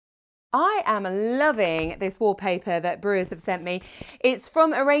I am loving this wallpaper that Brewers have sent me. It's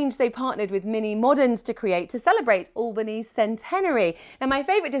from a range they partnered with Mini Moderns to create to celebrate Albany's centenary. Now, my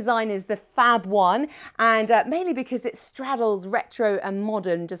favourite design is the Fab one, and mainly because it straddles retro and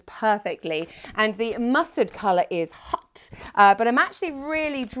modern just perfectly. And the mustard colour is hot, but I'm actually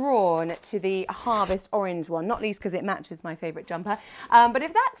really drawn to the harvest orange one, not least because it matches my favourite jumper. But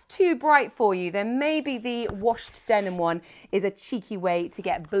if that's too bright for you, then maybe the washed denim one is a cheeky way to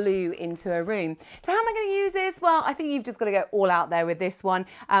get blue into a room. So how am I going to use this? Well, I think you've just got to go all out there with this one.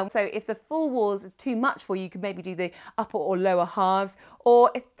 So if the full walls is too much for you, you could maybe do the upper or lower halves,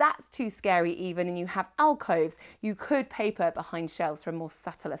 or if that's too scary even and you have alcoves, you could paper behind shelves for a more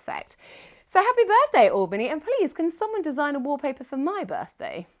subtle effect. So happy birthday, Albany, and please, can someone design a wallpaper for my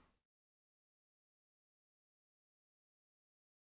birthday?